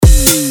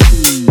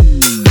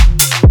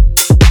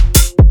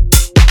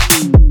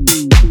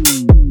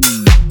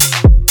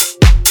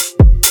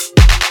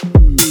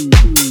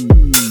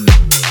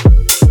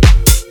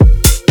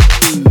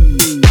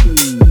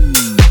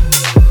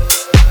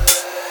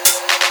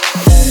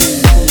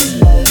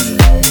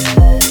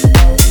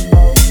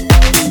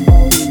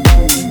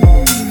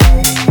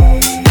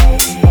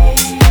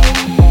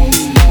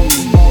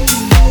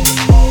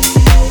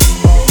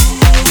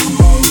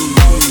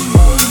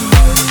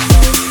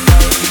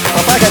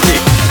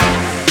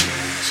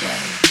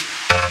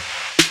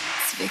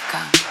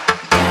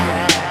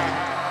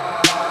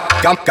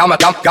כמה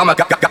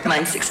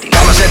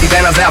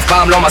שתיתן אז זה אף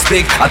פעם לא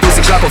מספיק.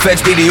 הטוסיק שלה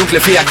קופץ בדיוק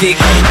לפי הקיק.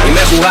 אם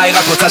מכורה היא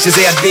רק רוצה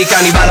שזה ידביק,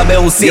 אני בא לה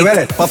ברוסית.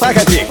 גברת,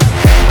 פתחת תיק.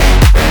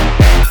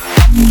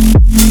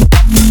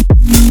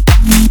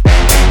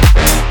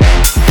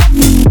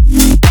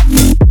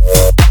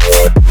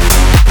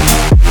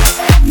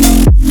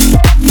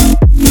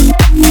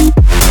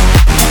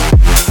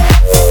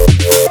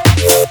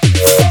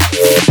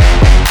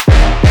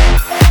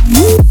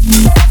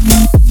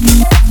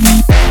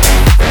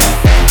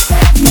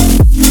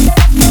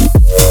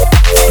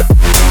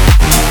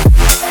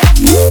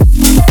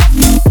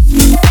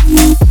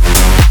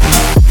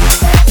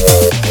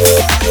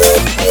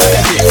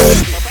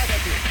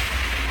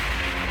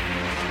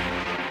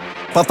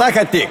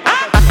 Potahat Tik.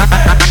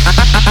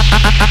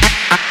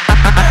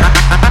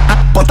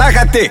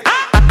 Potahat Tik.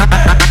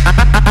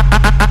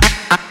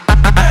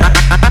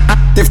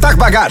 תפתח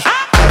בגז.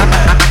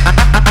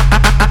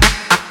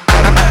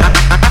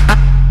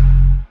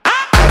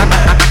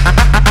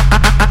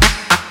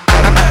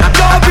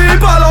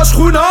 דביב על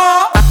השכונה.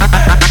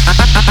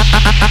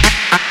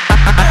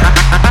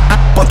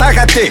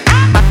 Potahat Tik.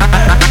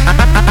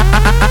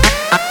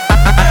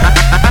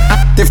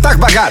 תפתח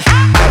בגז.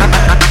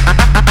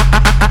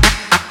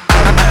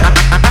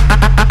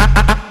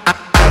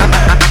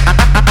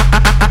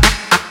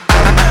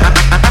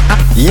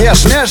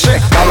 יש נשק.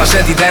 כמה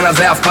שתיתן אז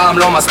זה אף פעם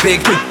לא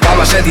מספיק.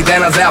 כמה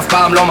שתיתן אז זה אף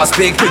פעם לא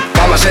מספיק.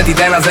 כמה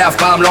שתיתן אז זה אף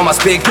פעם לא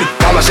מספיק.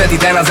 כמה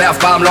שתיתן אז זה אף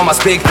פעם לא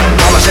מספיק.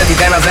 כמה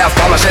שתיתן אז זה אף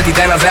פעם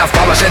שתיתן אז זה אף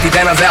פעם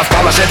שתיתן אז זה אף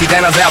פעם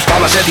שתיתן אז זה אף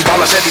פעם שתיתן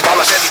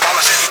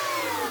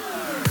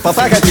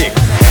Potahat Tik.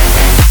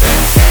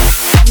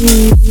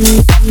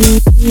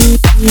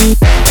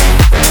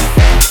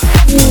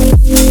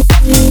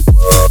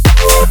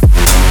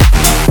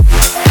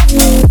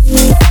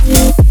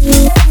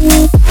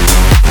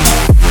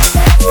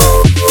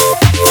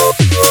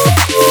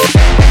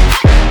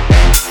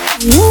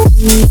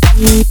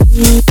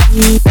 Woo!